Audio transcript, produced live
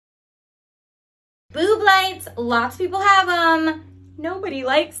Boob lights, lots of people have them. Nobody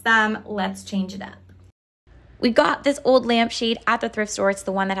likes them. Let's change it up. We got this old lampshade at the thrift store. It's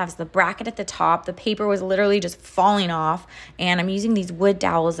the one that has the bracket at the top. The paper was literally just falling off. And I'm using these wood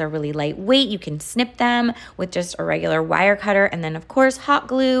dowels. They're really lightweight. You can snip them with just a regular wire cutter. And then, of course, hot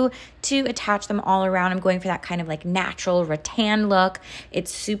glue to attach them all around. I'm going for that kind of like natural rattan look. It's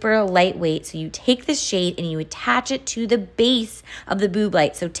super lightweight. So you take this shade and you attach it to the base of the boob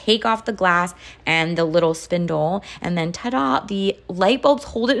light. So take off the glass and the little spindle. And then ta-da, the light bulbs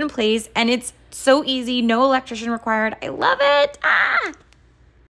hold it in place. And it's so easy, no electrician required. I love it. Ah!